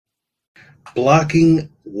Blocking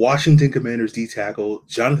Washington Commanders D tackle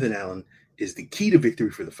Jonathan Allen is the key to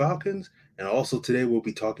victory for the Falcons. And also today we'll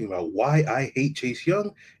be talking about why I hate Chase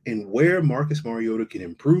Young and where Marcus Mariota can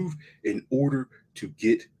improve in order to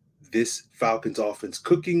get this Falcons offense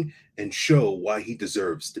cooking and show why he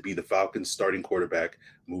deserves to be the Falcons starting quarterback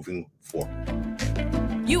moving forward.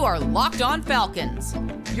 You are Locked On Falcons,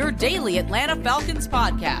 your daily Atlanta Falcons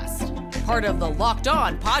podcast. Part of the Locked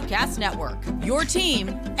On Podcast Network, your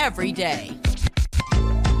team every day.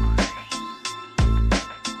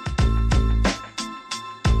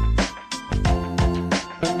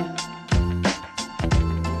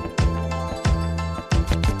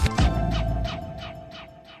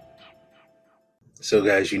 So,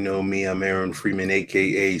 guys, you know me. I'm Aaron Freeman,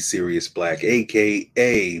 a.k.a. Sirius Black,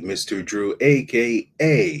 a.k.a. Mr. Drew,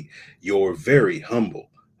 a.k.a. your very humble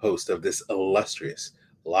host of this illustrious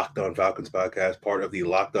Locked On Falcons podcast, part of the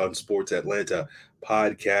Locked On Sports Atlanta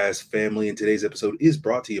podcast family. And today's episode is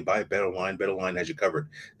brought to you by BetOnline. BetOnline has you covered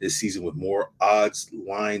this season with more odds,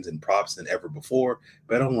 lines, and props than ever before.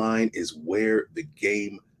 BetOnline is where the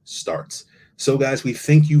game starts. So, guys, we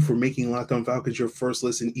thank you for making Locked On Falcons your first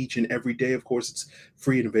listen each and every day. Of course, it's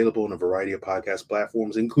free and available on a variety of podcast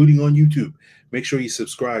platforms, including on YouTube. Make sure you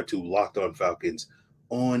subscribe to Locked On Falcons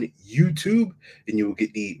on YouTube, and you will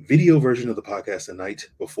get the video version of the podcast the night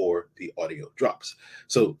before the audio drops.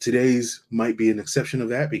 So today's might be an exception of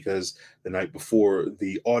that because the night before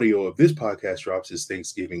the audio of this podcast drops is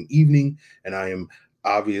Thanksgiving evening, and I am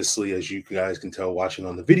obviously, as you guys can tell watching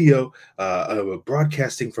on the video,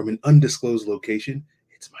 broadcasting from an undisclosed location.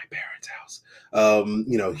 It's my parents' house,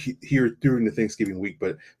 here during the Thanksgiving week,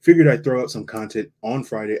 but figured I'd throw out some content on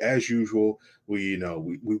Friday as usual. We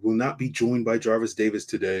will not be joined by Jarvis Davis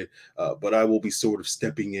today, but I will be sort of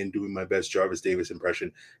stepping in, doing my best Jarvis Davis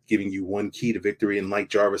impression, giving you one key to victory. And like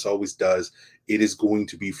Jarvis always does, it is going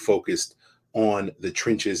to be focused on the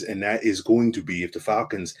trenches, and that is going to be if the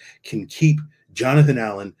Falcons can keep Jonathan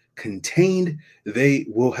Allen contained, they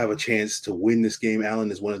will have a chance to win this game. Allen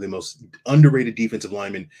is one of the most underrated defensive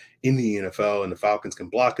linemen in the NFL, and the Falcons can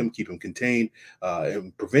block him, keep him contained,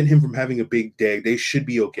 and prevent him from having a big day. They should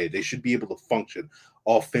be okay. They should be able to function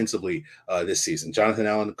offensively this season. Jonathan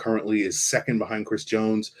Allen currently is second behind Chris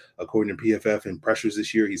Jones, according to PFF, in pressures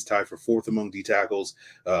this year. He's tied for fourth among D tackles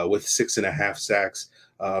with 6.5 sacks.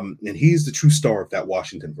 And he's the true star of that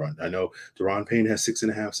Washington front. I know Daron Payne has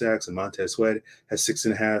 6.5 sacks, and Montez Sweat has 6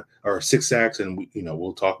 sacks. And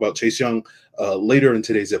we'll talk about Chase Young later in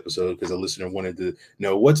today's episode because a listener wanted to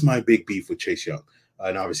know what's my big beef with Chase Young.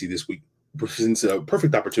 And obviously this week presents a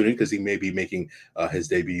perfect opportunity because he may be making his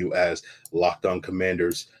debut as Locked On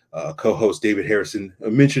Commanders co-host David Harrison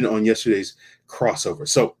mentioned on yesterday's crossover.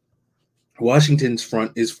 So Washington's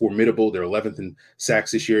front is formidable. They're 11th in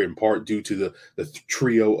sacks this year, in part due to the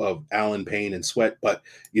trio of Allen, Payne, and Sweat. But,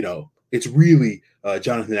 it's really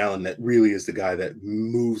Jonathan Allen that really is the guy that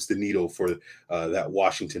moves the needle for that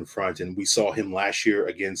Washington front. And we saw him last year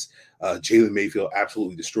against Jalen Mayfield,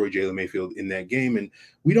 absolutely destroy Jalen Mayfield in that game. And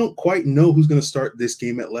we don't quite know who's going to start this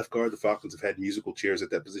game at left guard. The Falcons have had musical chairs at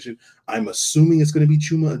that position. I'm assuming it's going to be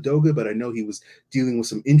Chuma Edoga, but I know he was dealing with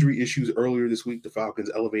some injury issues earlier this week. The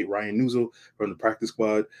Falcons elevate Ryan Nuzul from the practice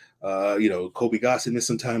squad. Kobe Gossett missed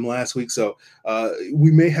some time last week. So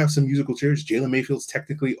we may have some musical chairs. Jalen Mayfield's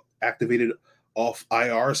technically activated off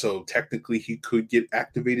IR, so technically he could get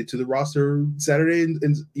activated to the roster Saturday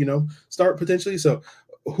and start potentially. So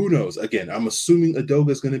who knows? Again, I'm assuming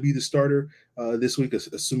Edoga is going to be the starter this week,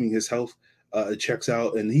 assuming his health checks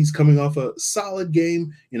out, and he's coming off a solid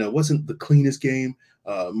game. It wasn't the cleanest game.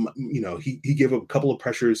 He gave up a couple of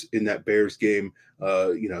pressures in that Bears game.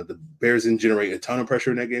 The Bears didn't generate a ton of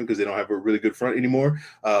pressure in that game because they don't have a really good front anymore.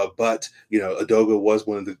 But Edoga was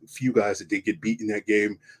one of the few guys that did get beat in that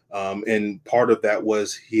game. And part of that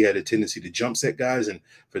was he had a tendency to jump set guys. And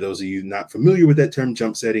for those of you not familiar with that term,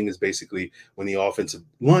 jump setting is basically when the offensive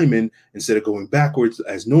lineman, instead of going backwards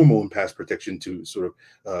as normal in pass protection to sort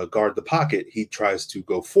of guard the pocket, he tries to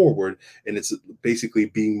go forward. And it's basically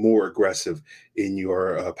being more aggressive in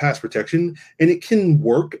your pass protection. And it can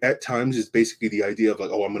work at times. It's basically the idea of like,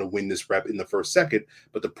 oh, I'm going to win this rep in the first second.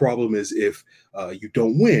 But the problem is if you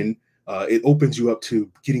don't win, it opens you up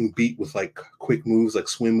to getting beat with like quick moves, like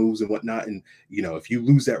swim moves and whatnot. And, if you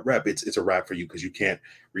lose that rep, it's a wrap for you because you can't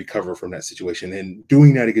recover from that situation. And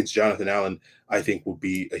doing that against Jonathan Allen, I think, will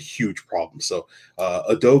be a huge problem. So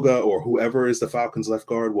Edoga or whoever is the Falcons left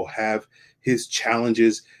guard will have his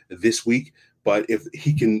challenges this week. But if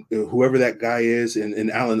he can, whoever that guy is,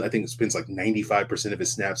 and Allen, I think, spends like 95% of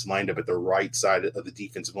his snaps lined up at the right side of the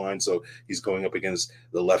defensive line. So he's going up against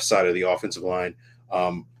the left side of the offensive line.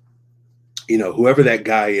 Whoever that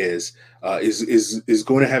guy is, is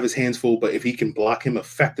going to have his hands full. But if he can block him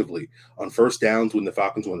effectively on first downs when the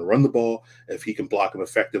Falcons want to run the ball, if he can block him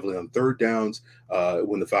effectively on third downs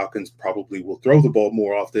when the Falcons probably will throw the ball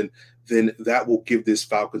more often, then that will give this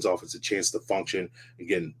Falcons offense a chance to function.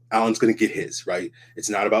 Again, Allen's going to get his, right? It's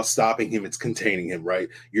not about stopping him, it's containing him, right?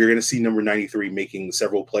 You're going to see number 93 making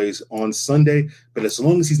several plays on Sunday, but as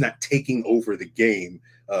long as he's not taking over the game,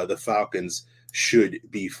 the Falcons should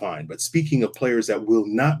be fine. But speaking of players that will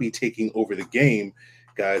not be taking over the game,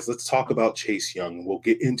 guys, let's talk about Chase Young. We'll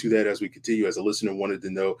get into that as we continue. As a listener wanted to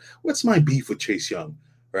know, what's my beef with Chase Young,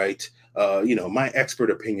 right? My expert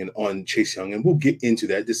opinion on Chase Young, and we'll get into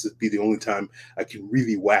that. This will be the only time I can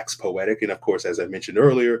really wax poetic. And of course, as I mentioned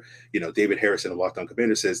earlier, David Harrison of Locked On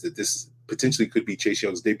Commander says that this potentially could be Chase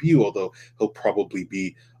Young's debut, although he'll probably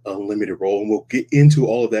be a limited role. And we'll get into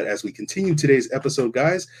all of that as we continue today's episode,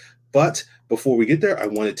 guys. But before we get there, I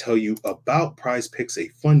want to tell you about Prize Picks, a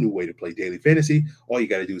fun new way to play daily fantasy. All you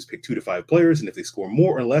got to do is pick 2 to 5 players, and if they score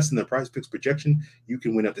more or less than the Prize Picks projection, you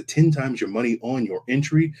can win up to 10 times your money on your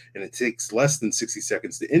entry, and it takes less than 60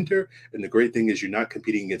 seconds to enter. And the great thing is you're not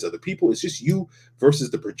competing against other people. It's just you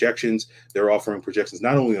versus the projections. They're offering projections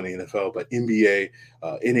not only on the NFL, but NBA,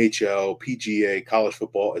 NHL, PGA, college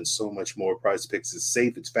football, and so much more. Prize Picks is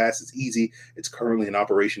safe, it's fast, it's easy. It's currently in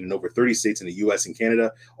operation in over 30 states in the U.S. and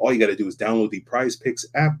Canada. All you got to do is download the Prize Picks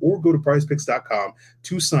app or go to prizepicks.com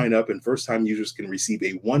to sign up, and first-time users can receive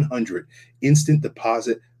a $100 instant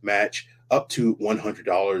deposit match up to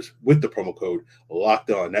 $100 with the promo code Locked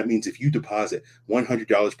On. That means if you deposit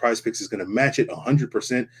 $100, Prize Picks is going to match it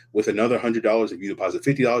 100% with another $100. If you deposit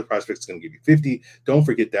 $50, Prize Picks is going to give you $50. Don't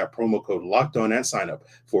forget that promo code Locked On at sign up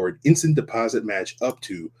for an instant deposit match up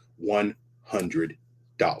to $100.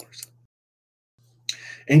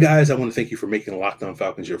 And guys, I want to thank you for making Locked On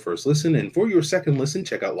Falcons your first listen. And for your second listen,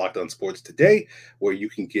 check out Locked On Sports Today, where you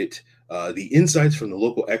can get the insights from the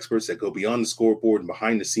local experts that go beyond the scoreboard and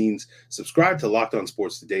behind the scenes. Subscribe to Locked On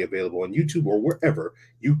Sports Today, available on YouTube or wherever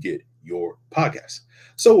you get your podcasts.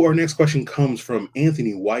 So our next question comes from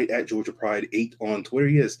Anthony White at Georgia Pride 8 on Twitter.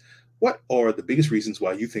 He has, what are the biggest reasons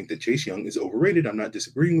why you think that Chase Young is overrated? I'm not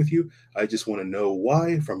disagreeing with you. I just want to know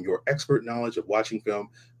why from your expert knowledge of watching film.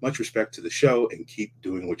 Much respect to the show and keep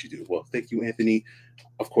doing what you do. Well, thank you, Anthony.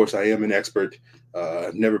 Of course, I am an expert.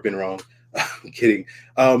 I've never been wrong. I'm kidding.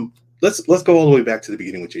 Let's go all the way back to the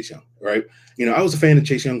beginning with Chase Young, right? I was a fan of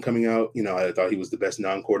Chase Young coming out. I thought he was the best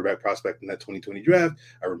non-quarterback prospect in that 2020 draft.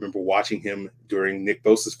 I remember watching him during Nick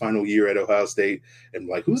Bosa's final year at Ohio State and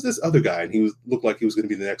like, who's this other guy? And he looked like he was going to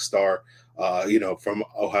be the next star, from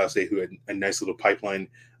Ohio State, who had a nice little pipeline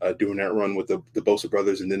doing that run with the Bosa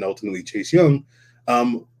brothers and then ultimately Chase Young.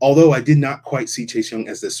 Although I did not quite see Chase Young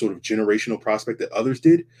as this sort of generational prospect that others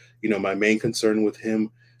did, my main concern with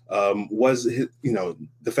him was his,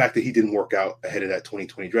 the fact that he didn't work out ahead of that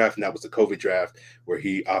 2020 draft, and that was the COVID draft where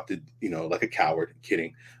he opted, like a coward,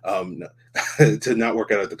 kidding, to not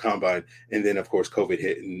work out at the combine. And then, of course, COVID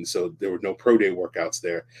hit, and so there were no pro day workouts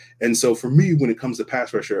there. And so for me, when it comes to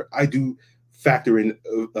pass rusher, I do factor in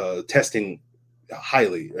testing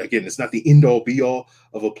highly. Again, it's not the end-all be-all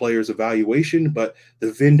of a player's evaluation, but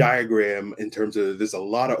the Venn diagram in terms of there's a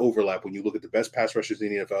lot of overlap when you look at the best pass rushers in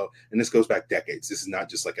the NFL, and this goes back decades. This is not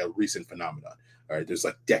just like a recent phenomenon. All right, there's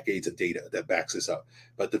like decades of data that backs this up.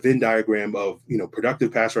 But the Venn diagram of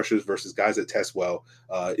productive pass rushers versus guys that test well,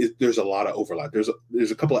 there's a lot of overlap. There's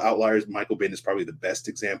a couple of outliers. Michael Ben is probably the best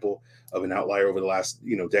example of an outlier over the last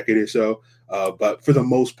decade or so. But for the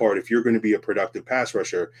most part, if you're going to be a productive pass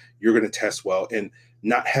rusher, you're going to test well. And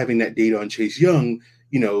not having that data on Chase Young,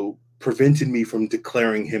 prevented me from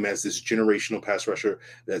declaring him as this generational pass rusher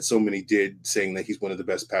that so many did, saying that he's one of the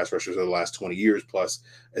best pass rushers of the last 20 years plus,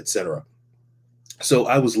 etc. So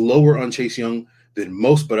I was lower on Chase Young than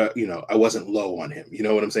most, but I wasn't low on him. You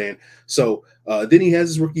know what I'm saying? So then he has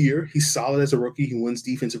his rookie year. He's solid as a rookie. He wins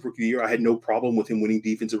Defensive Rookie of the Year. I had no problem with him winning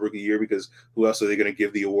Defensive Rookie of the Year because who else are they going to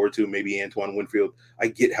give the award to? Maybe Antoine Winfield. I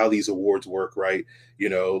get how these awards work, right?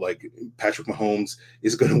 Like Patrick Mahomes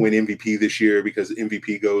is going to win MVP this year because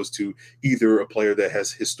MVP goes to either a player that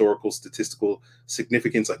has historical statistical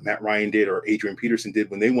significance like Matt Ryan did or Adrian Peterson did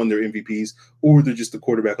when they won their MVPs, or they're just the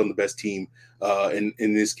quarterback on the best team. And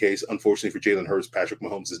in this case, unfortunately for Jalen Hurts, Patrick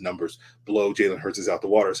Mahomes' numbers blow Jalen Hurts is out the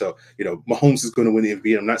water. So, Mahomes is going to win the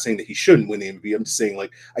MVP. I'm not saying that he shouldn't win the MVP. I'm just saying,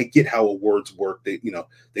 like, I get how awards work. They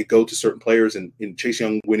go to certain players, and in Chase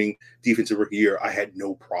Young winning Defensive Rookie of the Year, I had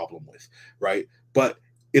no problem with, right? But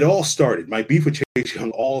it all started. My beef with Chase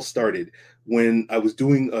Young all started when I was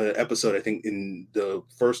doing an episode, I think in the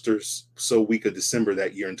first or so week of December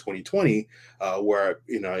that year in 2020, where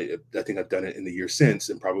I think I've done it in the year since,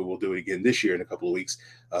 and probably will do it again this year in a couple of weeks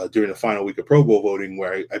during the final week of Pro Bowl voting,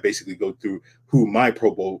 where I basically go through who my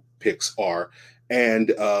Pro Bowl picks are.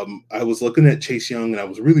 And I was looking at Chase Young, and I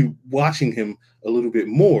was really watching him a little bit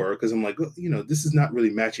more because I'm like, this is not really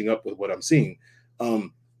matching up with what I'm seeing.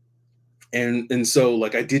 And so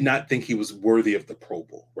like I did not think he was worthy of the Pro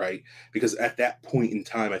Bowl, right? Because at that point in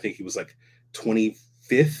time, I think he was like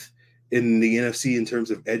 25th in the NFC in terms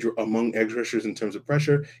of among edge rushers in terms of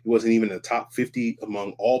pressure. He wasn't even in the top 50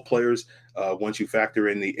 among all players. Once you factor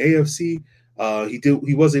in the AFC,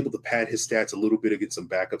 he was able to pad his stats a little bit against some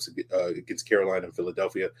backups against Carolina and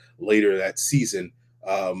Philadelphia later that season.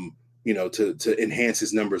 To enhance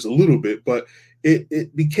his numbers a little bit, but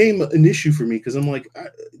it became an issue for me because I'm like,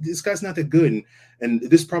 this guy's not that good. And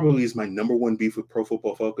this probably is my number one beef with Pro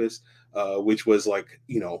Football Focus, which was like,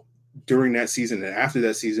 during that season and after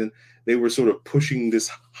that season, they were sort of pushing this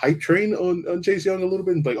hype train on Chase Young a little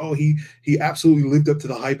bit. And like, oh, he absolutely lived up to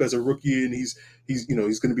the hype as a rookie, and he's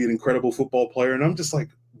going to be an incredible football player. And I'm just like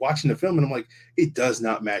watching the film, and I'm like, it does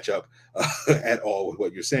not match up at all with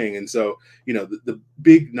what you're saying. And so, the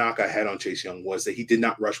big knock I had on Chase Young was that he did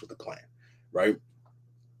not rush with a plan, right?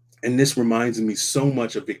 And this reminds me so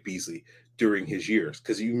much of Vic Beasley during his years.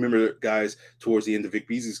 Because you remember, guys, towards the end of Vic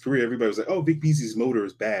Beasley's career, everybody was like, oh, Vic Beasley's motor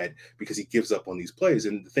is bad because he gives up on these plays.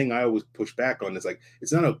 And the thing I always push back on is like,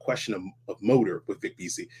 it's not a question of motor with Vic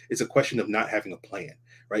Beasley. It's a question of not having a plan,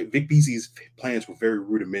 right? Vic Beasley's plans were very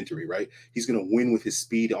rudimentary, right? He's going to win with his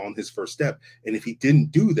speed on his first step. And if he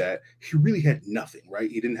didn't do that, he really had nothing, right?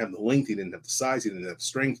 He didn't have the length. He didn't have the size. He didn't have the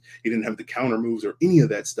strength. He didn't have the counter moves or any of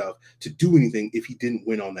that stuff to do anything if he didn't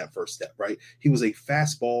win on that first step, right? He was a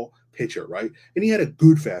fastball pitcher, right? And he had a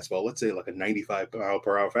good fastball, let's say like a 95 mile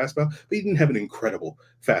per hour fastball, but he didn't have an incredible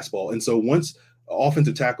fastball. And so once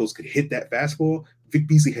offensive tackles could hit that fastball, Vic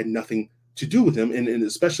Beasley had nothing to do with him. And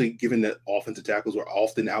especially given that offensive tackles were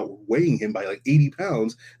often outweighing him by like 80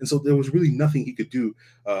 pounds. And so there was really nothing he could do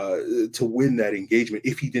to win that engagement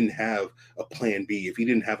if he didn't have a plan B, if he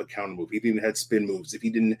didn't have a counter move, if he didn't have spin moves, if he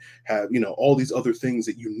didn't have, all these other things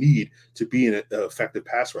that you need to be an effective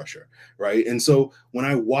pass rusher, right? And so when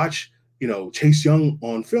I watch Chase Young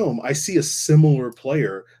on film, I see a similar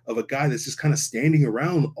player of a guy that's just kind of standing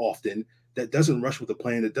around often, that doesn't rush with a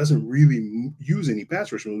plan, that doesn't really use any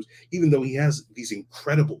pass rush moves, even though he has these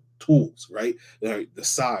incredible tools, right? The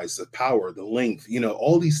size, the power, the length,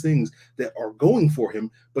 all these things that are going for him,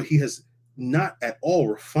 but he has not at all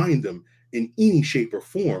refined them in any shape or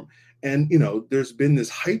form. And, there's been this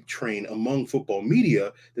hype train among football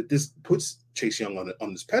media that this puts Chase Young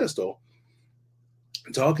on this pedestal,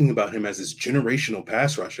 talking about him as this generational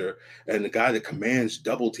pass rusher and the guy that commands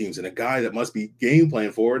double teams and a guy that must be game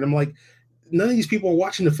plan for it. And I'm like, none of these people are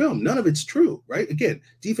watching the film. None of it's true, right? Again,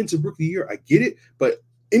 defensive rookie of the year, I get it, but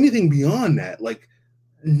anything beyond that, like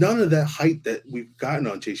none of that hype that we've gotten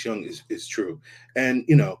on Chase Young is true. And,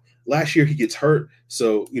 last year he gets hurt.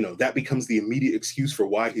 So, that becomes the immediate excuse for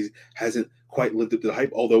why he hasn't quite lived up to the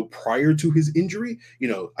hype. Although prior to his injury,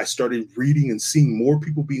 I started reading and seeing more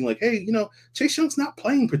people being like, hey, Chase Young's not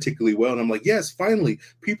playing particularly well. And I'm like, yes, finally,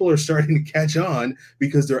 people are starting to catch on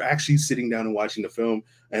because they're actually sitting down and watching the film.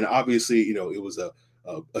 And obviously, it was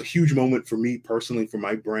a huge moment for me personally, for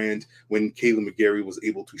my brand, when Kaleb McGary was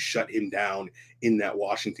able to shut him down in that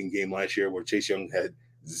Washington game last year, where Chase Young had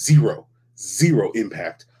zero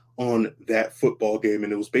impact on that football game.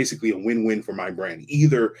 And it was basically a win-win for my brand.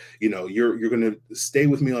 Either, you're going to stay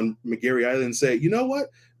with me on McGary Island and say, you know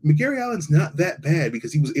what, McGary Island's not that bad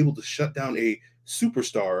because he was able to shut down a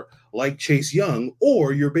superstar like Chase Young,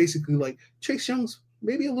 or you're basically like, Chase Young's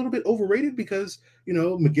maybe a little bit overrated because,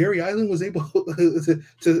 McGary Island was able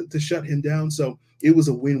to shut him down. So it was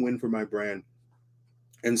a win-win for my brand.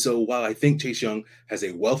 And so while I think Chase Young has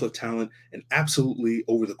a wealth of talent and absolutely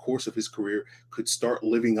over the course of his career could start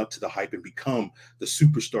living up to the hype and become the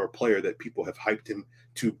superstar player that people have hyped him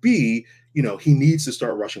to be, he needs to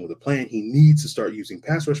start rushing with a plan. He needs to start using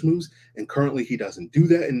pass rush moves. And currently he doesn't do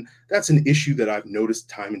that. And that's an issue that I've noticed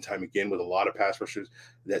time and time again with a lot of pass rushers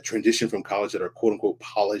that transition from college that are quote unquote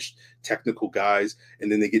polished technical guys.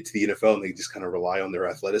 And then they get to the NFL and they just kind of rely on their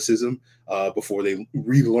athleticism before they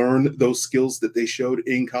relearn those skills that they showed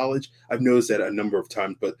in college. I've noticed that a number of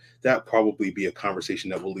times, but that probably be a conversation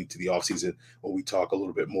that will lead to the offseason when we talk a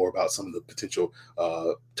little bit more about some of the potential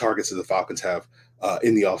targets that the Falcons have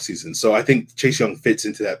in the offseason. So I think Chase Young fits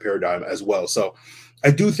into that paradigm as well. So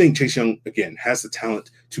I do think Chase Young, again, has the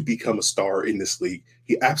talent to become a star in this league.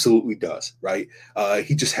 He absolutely does, right?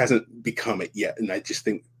 He just hasn't become it yet. And I just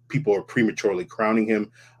think people are prematurely crowning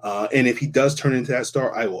him. And if he does turn into that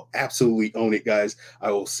star, I will absolutely own it, guys.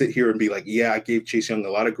 I will sit here and be like, yeah, I gave Chase Young a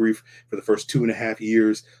lot of grief for the first 2.5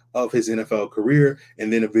 years of his NFL career.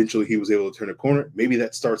 And then eventually he was able to turn a corner. Maybe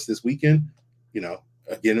that starts this weekend.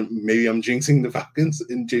 Again, maybe I'm jinxing the Falcons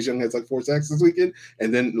and Chase Young has like 4 sacks this weekend.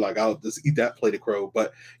 And then I'll just eat that plate of crow.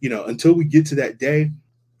 But, until we get to that day,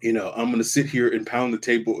 I'm going to sit here and pound the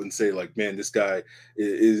table and say, man, this guy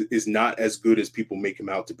is not as good as people make him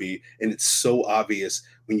out to be. And it's so obvious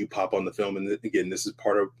when you pop on the film. And again, this is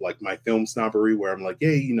part of my film snobbery where I'm like,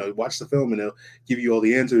 hey, watch the film and they'll give you all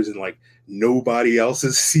the answers. And nobody else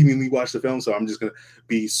has seemingly watched the film. So I'm just going to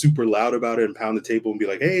be super loud about it and pound the table and be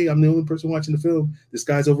like, hey, I'm the only person watching the film. This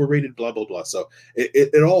guy's overrated, blah, blah, blah. So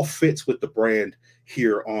it all fits with the brand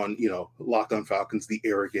here on, Locked On Falcons, the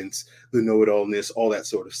arrogance, the know-it-allness, all that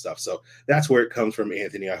sort of stuff. So that's where it comes from,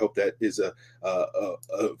 Anthony. I hope that is a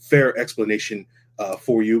fair explanation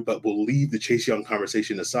for you, but we'll leave the Chase Young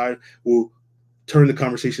conversation aside. We'll turn the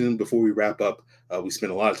conversation before we wrap up. We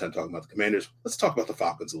spent a lot of time talking about the Commanders. Let's talk about the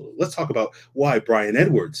Falcons a little. Let's talk about why Bryan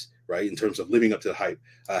Edwards, right, in terms of living up to the hype,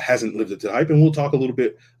 hasn't lived up to the hype. And we'll talk a little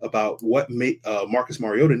bit about what Marcus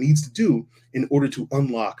Mariota needs to do in order to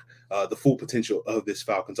unlock the full potential of this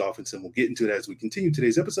Falcons offense. And we'll get into that as we continue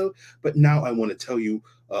today's episode. But now I want to tell you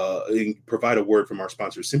and provide a word from our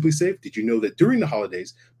sponsor, Simply Safe. Did you know that during the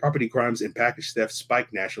holidays, property crimes and package theft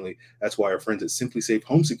spike nationally? That's why our friends at Simply Safe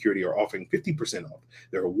Home Security are offering 50% off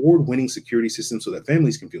their award-winning security system so that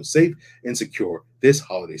families can feel safe and secure this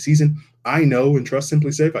holiday season. I know and trust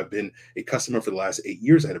Simply Safe. I've been a customer for the last 8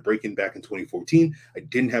 years. I had a break-in back in 2014. I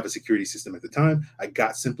didn't have a security system at the time. I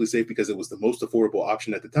got Simply Safe because it was the most affordable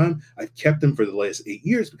option at the time. I've kept them for the last 8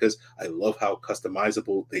 years because I love how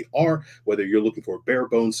customizable they are, whether you're looking for a bare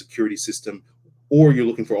bones security system or you're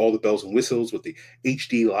looking for all the bells and whistles with the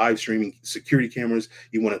HD live streaming security cameras.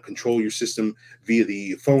 You want to control your system via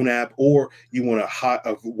the phone app, or you want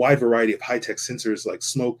a wide variety of high-tech sensors like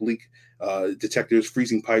smoke, leak detectors,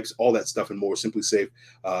 freezing pipes, all that stuff and more. Simply Safe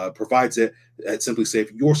provides it. At Simply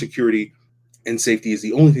Safe, your security and safety is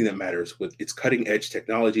the only thing that matters with its cutting-edge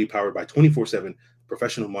technology powered by 24/7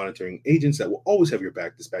 professional monitoring agents that will always have your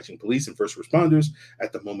back, dispatching police and first responders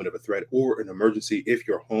at the moment of a threat or an emergency if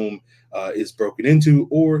your home is broken into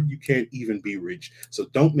or you can't even be reached. So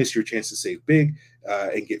don't miss your chance to save big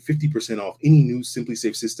and get 50% off any new Simply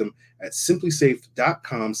Safe system at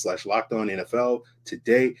simplysafe.com/lockedonnfl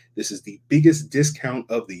today. This is the biggest discount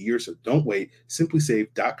of the year, so don't wait.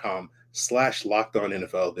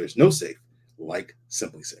 simplysafe.com/lockedonnfl. There's no safe like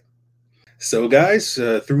Simply Safe. So guys,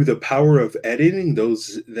 through the power of editing,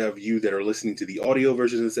 those of you that are listening to the audio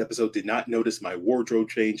version of this episode did not notice my wardrobe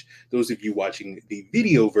change. Those of you watching the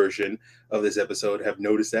video version of this episode have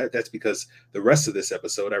noticed that. That's because the rest of this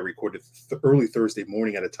episode I recorded early Thursday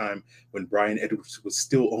morning at a time when Bryan Edwards was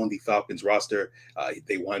still on the Falcons roster.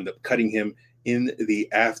 They wound up cutting him in the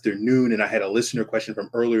afternoon. And I had a listener question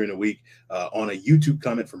from earlier in the week on a YouTube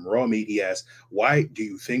comment from Raw Meat. He asked, why do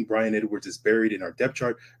you think Bryan Edwards is buried in our depth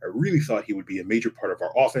chart? I really thought he would be a major part of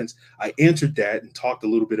our offense. I answered that and talked a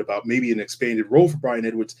little bit about maybe an expanded role for Bryan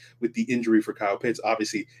Edwards with the injury for Kyle Pitts.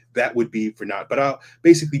 Obviously, that would be for not. But I'll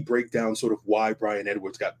basically break down sort of why Bryan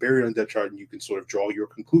Edwards got buried on the depth chart, and you can sort of draw your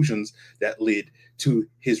conclusions that led to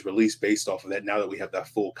his release based off of that now that we have that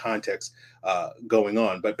full context going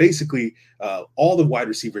on. But basically, all the wide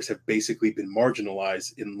receivers have basically been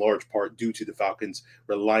marginalized in large part due to the Falcons'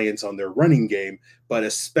 reliance on their running game, but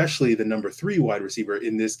especially the number 3 wide receiver,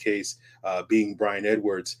 in this case being Bryan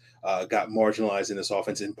Edwards, got marginalized in this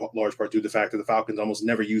offense in large part due to the fact that the Falcons almost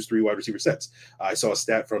never use 3 wide receiver sets. I saw a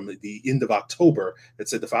stat from the end of October that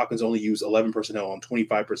said the Falcons only use 11 personnel on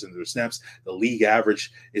 25% of their snaps. The league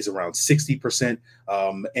average is around 60%.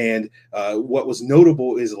 And what was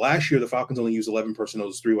notable is last year the Falcons only used 11 personnel,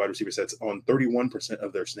 those 3 wide receiver sets, on 31%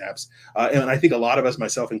 of their snaps. And I think a lot of us,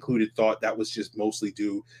 myself included, thought that was just mostly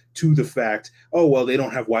due to the fact, oh, well, they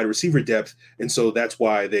don't have wide receiver depth, and so that's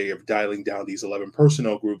why they are dialing down these 11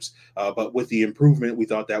 personnel groups. But with the improvement, we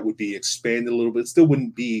thought that would be expanded a little bit. Still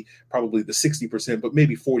wouldn't be probably the 60%, but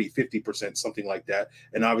maybe 40, 50%, something like that.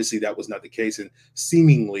 And obviously that was not the case. And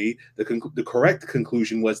seemingly the correct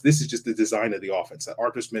conclusion was this is just the design of the offense, that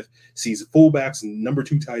Arthur Smith sees fullbacks and number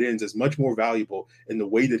 2 tight ends as much more valuable in the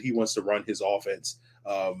way that he wants to run his offense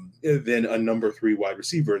than a number 3 wide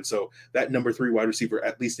receiver. And so that number 3 wide receiver,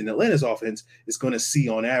 at least in Atlanta's offense, is going to see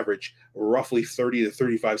on average roughly 30 to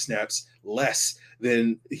 35 snaps less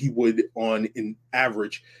than he would on an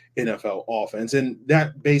average NFL offense. And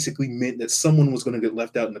that basically meant that someone was going to get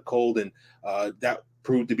left out in the cold. And that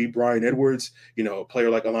proved to be Bryan Edwards. A player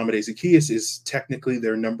like Olamide Zaccheaus is technically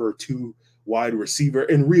their number 2 wide receiver.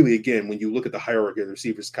 And really, again, when you look at the hierarchy of the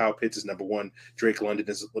receivers, Kyle Pitts is number 1, Drake London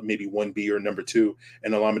is maybe 1B or number 2,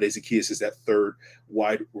 and Olamide Zaccheaus is that 3rd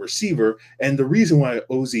wide receiver. And the reason why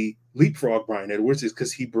Ozzie leapfrog Bryan Edwards is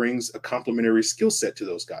because he brings a complementary skill set to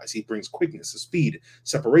those guys. He brings quickness, speed,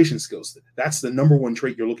 separation skills. That's the number 1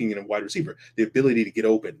 trait you're looking at in a wide receiver, the ability to get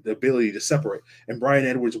open, the ability to separate. And Bryan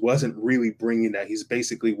Edwards wasn't really bringing that. He's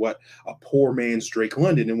basically what a poor man's Drake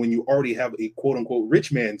London. And when you already have a quote unquote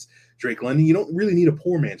rich man's Drake London, you don't really need a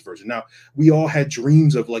poor man's version. Now, we all had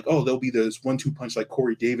dreams of like, oh, there'll be this 1-2 punch like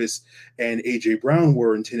Corey Davis and A.J. Brown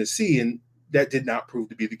were in Tennessee, and that did not prove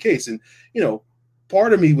to be the case. And,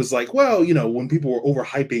 part of me was like, well, when people were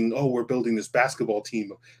overhyping, oh, we're building this basketball team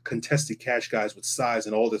of contested catch guys with size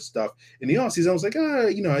and all this stuff in the offseason, I was like,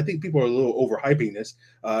 I think people are a little overhyping this.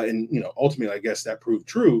 And ultimately, I guess that proved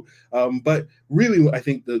true. But really, I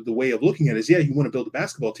think the way of looking at it is, you want to build a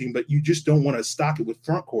basketball team, but you just don't want to stock it with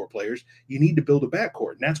front court players. You need to build a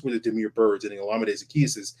backcourt. And that's where the Damiere Byrds and the Olamide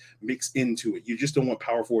Zaccheaus mix into it. You just don't want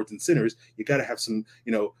power forwards and centers. You got to have some,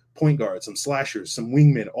 point guards, some slashers, some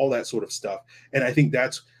wingmen, all that sort of stuff. And I think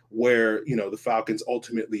that's where, the Falcons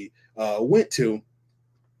ultimately went to.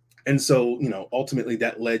 And so, ultimately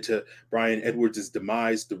that led to Bryan Edwards'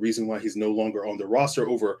 demise, the reason why he's no longer on the roster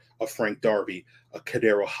over a Frank Darby, a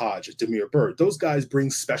KhaDarel Hodge, a Damiere Byrd. Those guys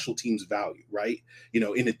bring special teams value, right?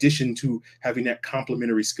 In addition to having that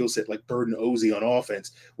complementary skill set like Byrd and Ozzie on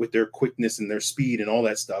offense with their quickness and their speed and all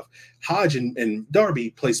that stuff, Hodge and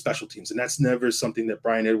Darby play special teams. And that's never something that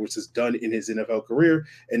Bryan Edwards has done in his NFL career.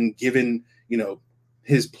 And given,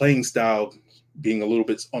 his playing style being a little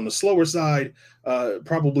bit on the slower side,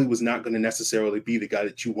 probably was not going to necessarily be the guy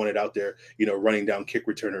that you wanted out there, running down kick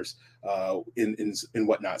returners and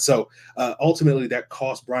whatnot. So ultimately that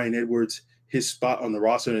cost Bryan Edwards his spot on the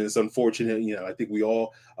roster, and it's unfortunate. I think we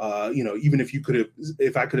all, even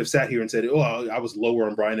if I could have sat here and said, oh, I was lower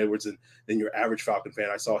on Bryan Edwards than your average Falcon fan.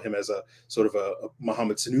 I saw him as a sort of a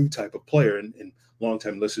Mohamed Sanu type of player, and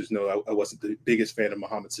longtime listeners know I wasn't the biggest fan of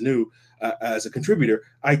Mohamed Sanu as a contributor.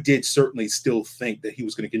 I did certainly still think that he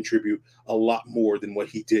was going to contribute a lot more than what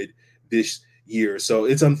he did this year. So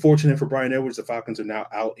it's unfortunate for Bryan Edwards. The Falcons are now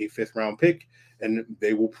out a 5th round pick, and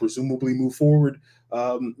they will presumably move forward,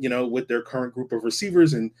 with their current group of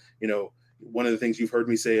receivers. And, one of the things you've heard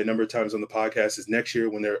me say a number of times on the podcast is next year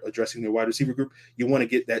when they're addressing their wide receiver group, you want to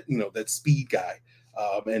get that, that speed guy.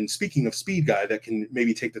 And speaking of speed guy that can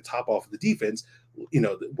maybe take the top off of the defense,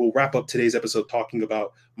 we'll wrap up today's episode talking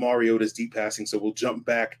about Mariota's deep passing. So we'll jump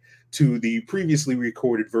back to the previously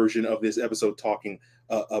recorded version of this episode talking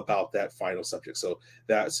about that final subject. So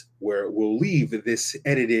that's where we'll leave this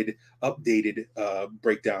edited, updated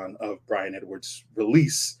breakdown of Bryan Edwards'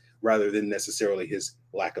 release rather than necessarily his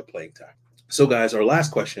lack of playing time. So guys, our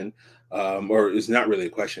last question, or it's not really a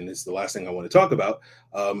question, it's the last thing I want to talk about,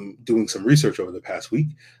 doing some research over the past week,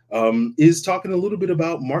 is talking a little bit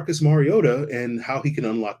about Marcus Mariota and how he can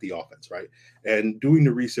unlock the offense, right? And doing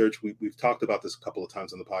the research, we've talked about this a couple of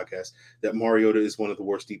times on the podcast, that Mariota is one of the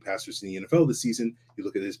worst deep passers in the NFL this season. You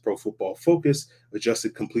look at his Pro Football Focus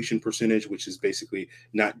adjusted completion percentage, which is basically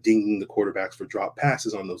not dinging the quarterbacks for drop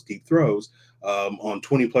passes on those deep throws. On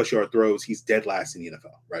 20-plus yard throws, he's dead last in the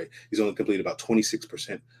NFL, right? He's only completed about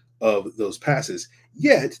 26% of those passes.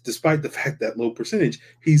 Yet, despite the fact that low percentage,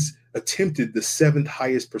 he's attempted the 7th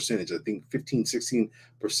highest percentage. I think 15-16%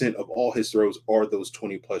 of all his throws are those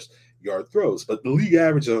 20-plus yard throws. But the league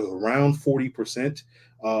average is around 40%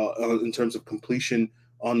 in terms of completion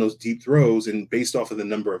on those deep throws. And based off of the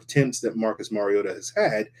number of attempts that Marcus Mariota has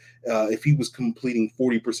had, if he was completing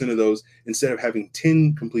 40% of those, instead of having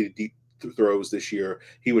 10 completed deep throws this year,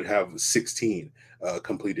 he would have 16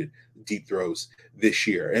 completed deep throws this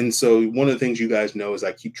year. And so one of the things you guys know is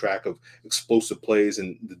I keep track of explosive plays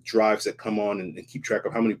and the drives that come on, and keep track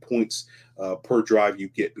of how many points per drive you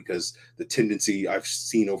get, because the tendency I've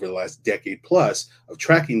seen over the last decade plus of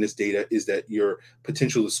tracking this data is that your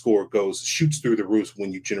potential to score shoots through the roof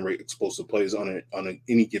when you generate explosive plays on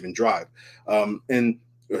any given drive. And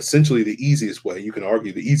essentially the easiest way, you can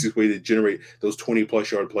argue the easiest way to generate those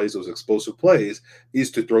 20-plus yard plays, those explosive plays, is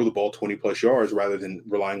to throw the ball 20-plus yards rather than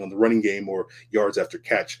relying on the running game or yards after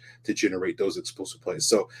catch to generate those explosive plays.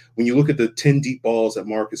 So when you look at the 10 deep balls that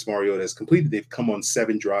Marcus Mariota has completed, they've come on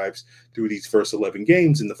 7 drives through these first 11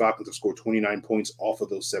 games, and the Falcons have scored 29 points off of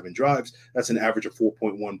those 7 drives. That's an average of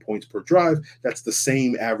 4.1 points per drive. That's the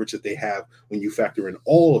same average that they have when you factor in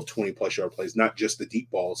all of 20-plus yard plays, not just the deep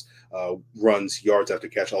balls, runs, yards after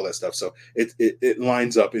catch, all that stuff. So it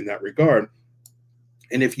lines up in that regard.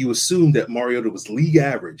 And if you assume that Mariota was league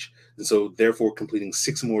average, and so therefore completing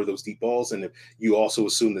 6 more of those deep balls, and if you also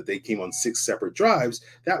assume that they came on 6 separate drives,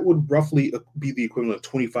 that would roughly be the equivalent of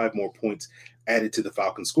 25 more points added to the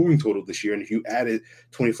Falcons scoring total this year. And if you added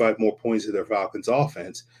 25 more points to their Falcons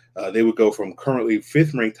offense, they would go from currently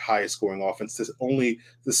 5th ranked highest scoring offense to only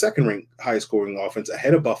the 2nd ranked highest scoring offense,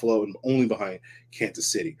 ahead of Buffalo and only behind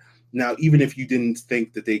Kansas City. Now, even if you didn't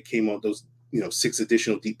think that they came on those 6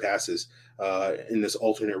 additional deep passes in this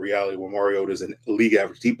alternate reality where Mariota is a league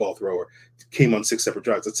average deep ball thrower, came on 6 separate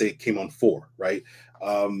drives, let's say it came on 4, right?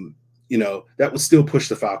 That would still push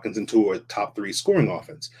the Falcons into a top 3 scoring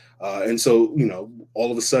offense. And so,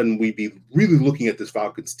 all of a sudden we'd be really looking at this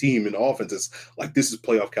Falcons team and offense as like, this is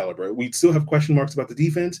playoff caliber. We'd still have question marks about the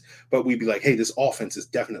defense, but we'd be like, hey, this offense is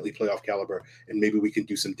definitely playoff caliber, and maybe we can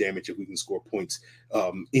do some damage if we can score points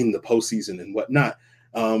in the postseason and whatnot.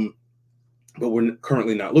 But we're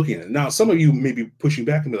currently not looking at it. Now, some of you may be pushing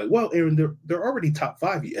back and be like, well, Aaron, they're already top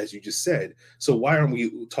 5, as you just said. So why aren't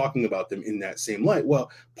we talking about them in that same light?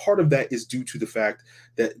 Well, part of that is due to the fact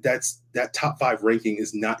that that top 5 ranking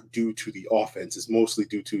is not due to the offense. It's mostly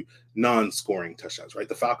due to non-scoring touchdowns, right?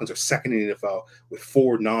 The Falcons are 2nd in the NFL with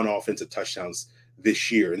 4 non-offensive touchdowns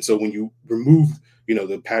this year. And so when you remove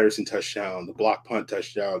the Patterson touchdown, the block punt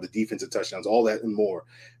touchdown, the defensive touchdowns, all that and more,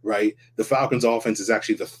 right? The Falcons offense is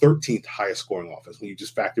actually the 13th highest scoring offense. When you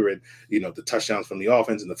just factor in, the touchdowns from the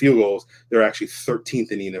offense and the field goals, they're actually 13th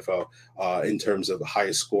in the NFL in terms of the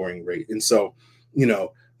highest scoring rate. And so,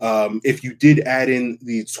 if you did add in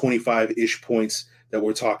the 25-ish points that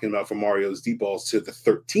we're talking about for Mario's deep balls to the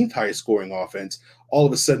 13th highest scoring offense, all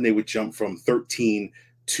of a sudden they would jump from 13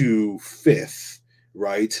 to 5th,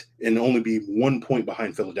 right? And only be 1 point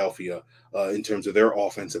behind Philadelphia in terms of their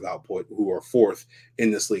offensive output, who are 4th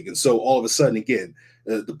in this league. And so all of a sudden, again,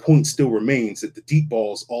 the point still remains that the deep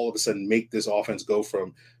balls all of a sudden make this offense go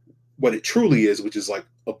from what it truly is, which is like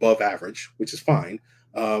above average, which is fine,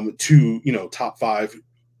 to, top 5,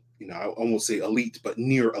 I won't say elite, but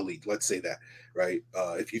near elite. Let's say that, right?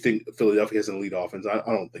 If you think Philadelphia has an elite offense, I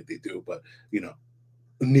don't think they do, but,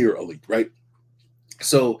 near elite, right?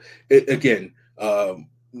 So again,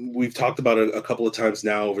 we've talked about it a couple of times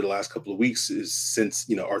now over the last couple of weeks, is since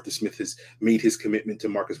Arthur Smith has made his commitment to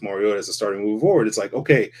Marcus Mariota as a starting move forward. It's like,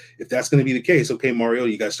 okay, if that's going to be the case, okay, Mariota,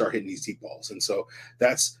 you got to start hitting these deep balls. And so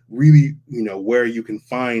that's really where you can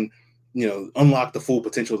find unlock the full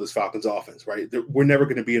potential of this Falcons offense, right? We're never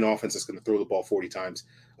going to be an offense that's going to throw the ball 40 times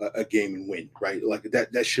a game and win, right? Like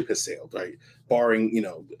that ship has sailed, right? Barring,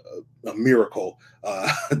 a miracle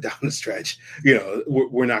down the stretch,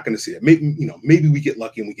 we're not going to see it. Maybe we get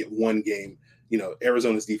lucky and we get one game.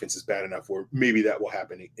 Arizona's defense is bad enough where maybe that will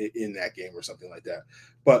happen in that game or something like that.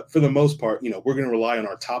 But for the most part, we're going to rely on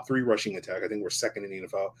our top 3 rushing attack. I think we're 2nd in the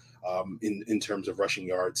NFL in terms of rushing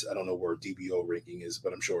yards. I don't know where DBO ranking is,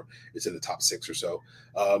 but I'm sure it's in the top 6 or so.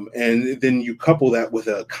 And then you couple that with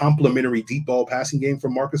a complimentary deep ball passing game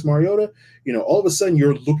from Marcus Mariota, all of a sudden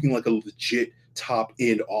you're looking like a legit top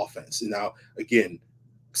end offense. And now, again,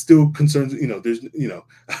 still concerns,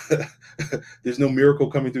 there's no miracle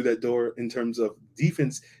coming through that door in terms of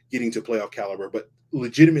defense getting to playoff caliber, but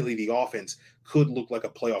legitimately the offense could look like a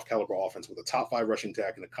playoff caliber offense with a top 5 rushing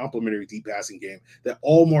attack and a complimentary deep passing game that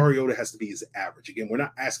all Mariota has to be is average. Again, we're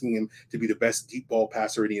not asking him to be the best deep ball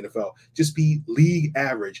passer in the NFL. Just be league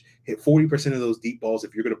average, hit 40% of those deep balls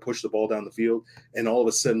if you're going to push the ball down the field, and all of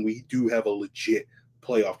a sudden we do have a legit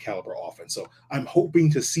playoff caliber offense. So I'm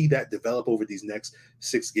hoping to see that develop over these next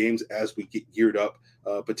 6 games as we get geared up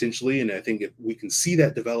potentially. And I think if we can see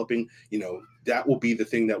that developing, that will be the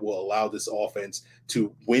thing that will allow this offense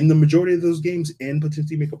to win the majority of those games and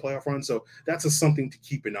potentially make a playoff run. So that's something to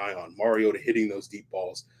keep an eye on, Mariota hitting those deep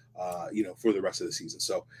balls, for the rest of the season.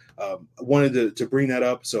 So I wanted to bring that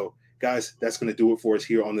up. So guys, that's going to do it for us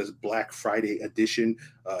here on this Black Friday edition.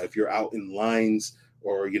 If you're out in lines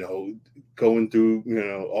or, going through,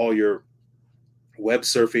 all your web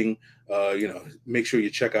surfing. Make sure you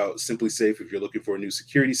check out Simply Safe if you're looking for a new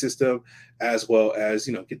security system, as well as,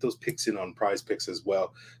 get those picks in on Prize Picks as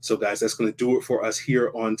well. So, guys, that's going to do it for us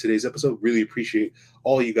here on today's episode. Really appreciate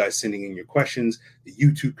all you guys sending in your questions, the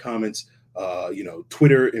YouTube comments,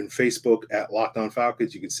 Twitter and Facebook at Locked On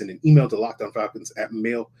Falcons. You can send an email to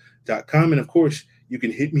lockedonfalcons@mail.com. And of course, you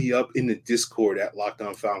can hit me up in the Discord at Locked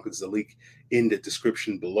On Falcons, the link in the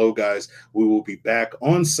description below, guys. We will be back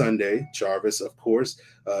on Sunday, Jarvis, of course,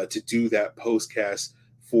 to do that postcast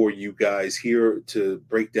for you guys here to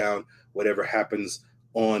break down whatever happens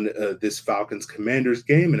on this Falcons Commanders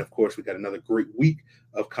game. And of course, we got another great week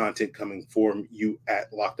of content coming for you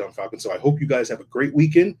at Locked On Falcons. So I hope you guys have a great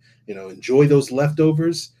weekend. Enjoy those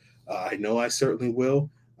leftovers. I know I certainly will.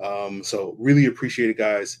 So really appreciate it,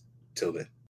 guys. Till then.